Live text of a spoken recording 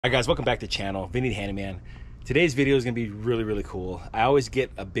Hi guys, welcome back to the channel, Vinny the Handyman. Today's video is going to be really cool. I always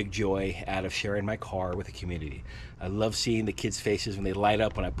get a big joy out of sharing my car with the community. I love seeing the kids' faces when they light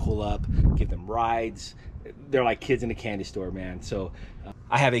up when I pull up, give them rides. They're like kids in a candy store, man. So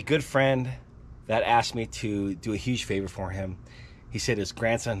I have a good friend that asked me to do a huge favor for him. He said his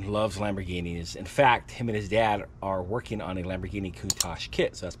grandson loves Lamborghinis. In fact, him and his dad are working on a Lamborghini Countach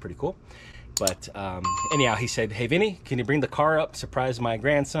kit, so that's pretty cool. But anyhow, he said, hey Vinny, can you bring the car up, surprise my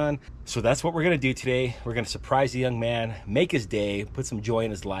grandson? So that's what we're gonna do today. We're gonna surprise the young man, make his day, put some joy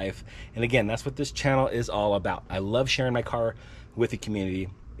in his life. And again, that's what this channel is all about. I love sharing my car with the community.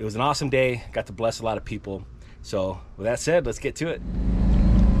 It was an awesome day, got to bless a lot of people. So with that said, let's get to it.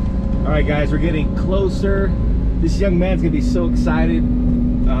 All right guys, we're getting closer. This young man's gonna be so excited.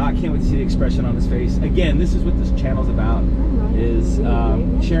 I can't wait to see the expression on his face. Again, this is what this channel's about, is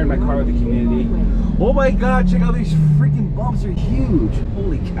sharing my car with the community. Oh my God, check out these freaking bumps, are huge.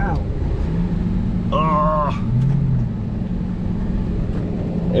 Holy cow.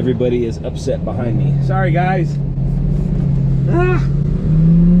 Everybody is upset behind me. Sorry guys.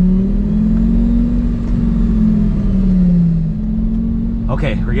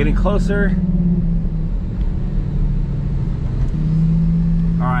 Okay, we're getting closer.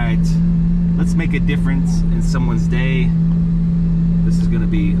 All right, let's make a difference in someone's day. This is gonna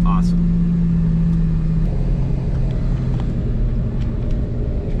be awesome.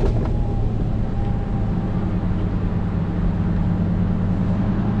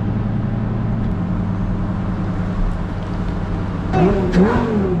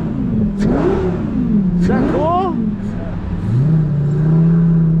 Is that cool?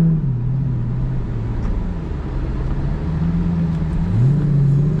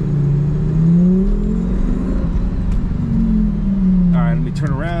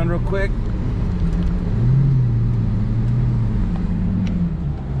 Turn around real quick.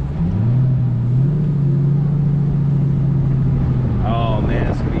 Oh man,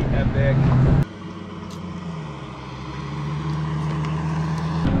 it's gonna be epic.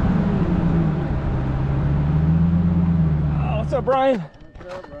 Oh, what's up, Brian?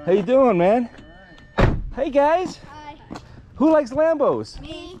 What's up, Brian? How you doing, man? Right. Hey guys. Hi. Who likes Lambos?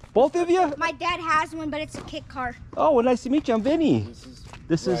 Me. Both of you? My dad has one, but it's a kit car. Oh, well, nice to meet you. I'm Vinny.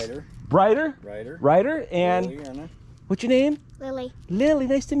 This is Ryder. Ryder, and Lily, Anna. what's your name? Lily. Lily,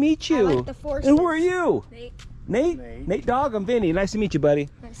 nice to meet you. I like the forces. And who are you? Nate. Nate? Nate Dog, I'm Vinny. Nice to meet you, buddy.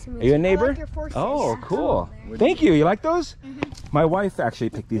 Nice to meet Are you a neighbor? I like your forces. Oh, cool. Yeah. Thank you. You like those? My wife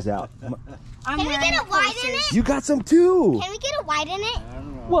actually picked these out. Can we get a white in it? You got some too. Can we get a white in it? I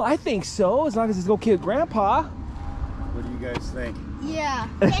don't know. Well, I think so, as long as it's okay with Grandpa. What do you guys think? Yeah.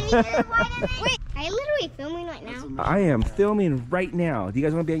 Can we get a white in it? Wait, are you literally filming right now? I am filming right now. Do you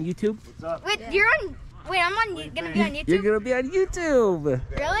guys want to be on YouTube? What's up? Wait, you're on. Wait, I'm on. Gonna be on YouTube. You're going to be on YouTube.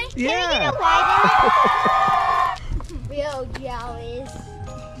 Really? Yeah. Can we get a white in it? Real jealous.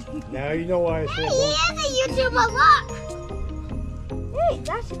 Now you know why I Hey, said he is a YouTuber. Look. Hey,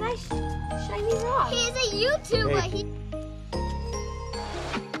 that's a nice shiny rock. He is a YouTuber. Hey.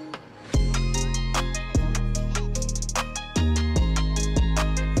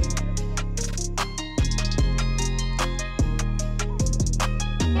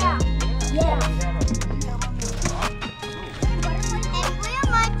 Yeah. And Will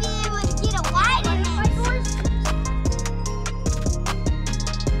might be able to get a white in it.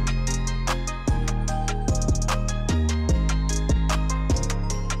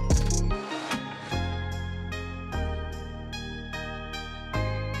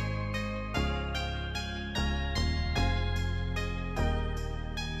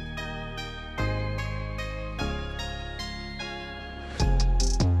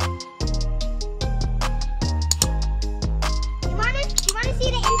 You wanna see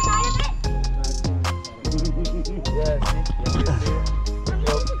the inside of it?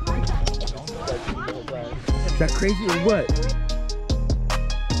 Is that crazy or what?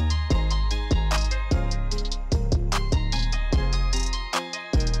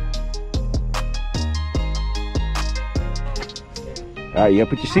 All right, you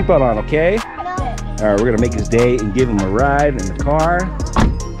gotta put your seatbelt on, okay? No. All right, we're gonna make his day and give him a ride in the car.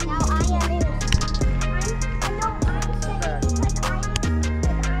 Now I am in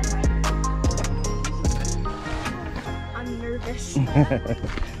I'm nervous. How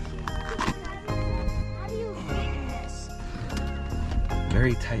do you fit this?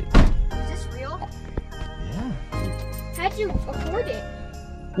 Very tight. Is this real? Yeah. How'd you afford it?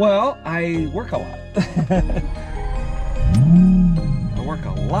 Well, I work a lot. I work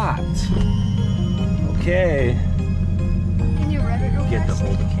a lot. Okay. Can you rev it real Get to fast?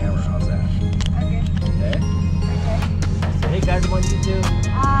 hold the camera. How's that? Okay. Okay. Okay. Say, hey you guys on YouTube?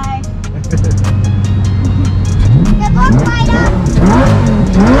 Hi. Good luck, Spider.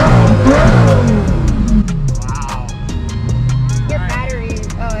 Wow. Your battery.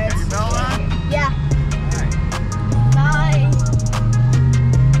 Oh, it's. Yeah. Alright. Bye.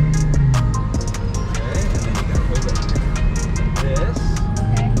 Okay, and then you gotta hold it like this.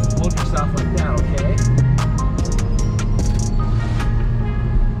 Okay. Hold yourself like that, okay?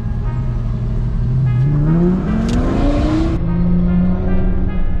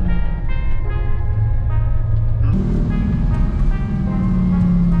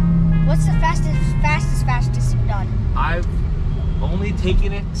 What's the fastest you've done? I've only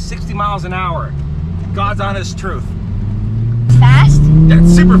taken it 60 miles an hour. God's honest truth. Fast? That's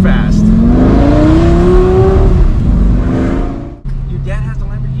super fast. Your dad has a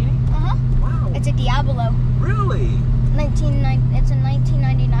Lamborghini? Uh-huh. Wow. It's a Diablo. Really? It's in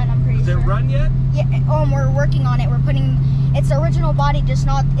 1999, I'm pretty Does it sure. run yet? Yeah, and we're working on it. We're putting, it's the original body, just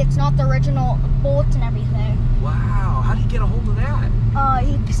not, it's not the original bolts and everything. Wow. How do you get a hold of that?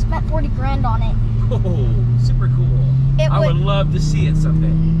 He spent 40 grand on it. Oh, super cool. I would love to see it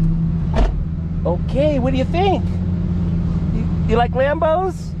someday. Okay, what do you think? You like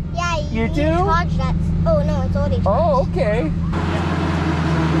Lambos? Yeah, You do? Charge that. Oh no, it's already. Oh, okay.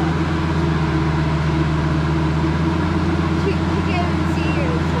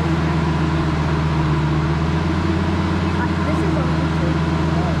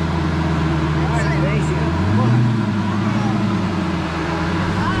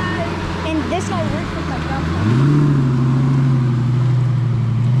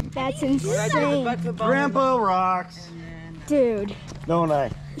 That's insane. Grandpa rocks. Dude. Don't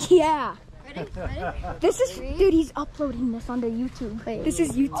I? Yeah. This is, dude, he's uploading this onto YouTube. This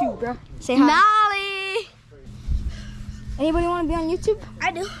is YouTube, bro. Say hi. Molly. Anybody want to be on YouTube?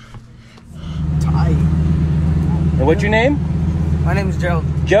 I do. And what's your name? My name is Gerald.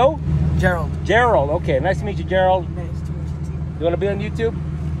 Joe? Gerald. Gerald. Okay, nice to meet you, Gerald. Nice to meet you too. You want to be on YouTube?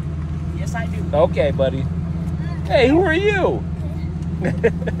 Yes, I do. Okay, buddy. Hey, who are you?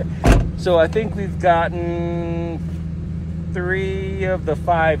 So I think we've gotten 3 of the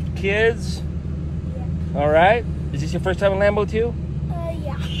 5 kids. All right. Is this your first time in Lambo too?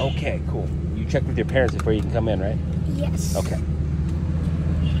 Yeah. Okay, cool. You checked with your parents before you can come in, right? Yes. Okay.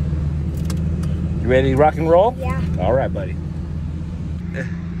 You ready to rock and roll? Yeah. All right, buddy.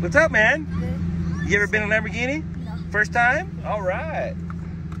 What's up, man? Good. You ever been in a Lamborghini? No. First time? All right.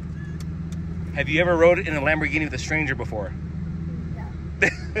 Have you ever rode in a Lamborghini with a stranger before?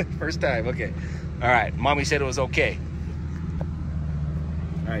 No. First time, okay. All right, mommy said it was okay.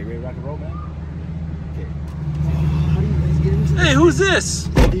 All right, you ready to rock and roll, man? Okay. Hey, who's this?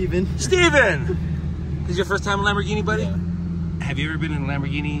 Steven. Steven! This is your first time in a Lamborghini, buddy? Yeah. Have you ever been in a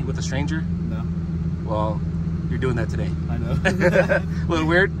Lamborghini with a stranger? No. Well, you're doing that today. I know. A little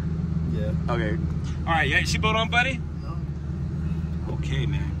weird? Yeah. Okay. All right, you got your seatbelt on, buddy? No. Okay,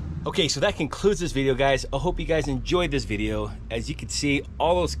 man. Okay, so that concludes this video, guys. I hope you guys enjoyed this video. As you can see,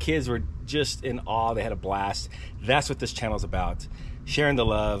 all those kids were just in awe. They had a blast. That's what this channel is about. Sharing the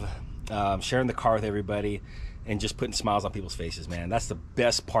love, sharing the car with everybody, and just putting smiles on people's faces, man. That's the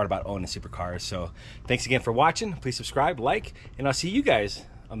best part about owning supercars. So thanks again for watching. Please subscribe, like, and I'll see you guys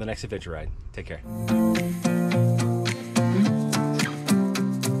on the next adventure ride. Take care.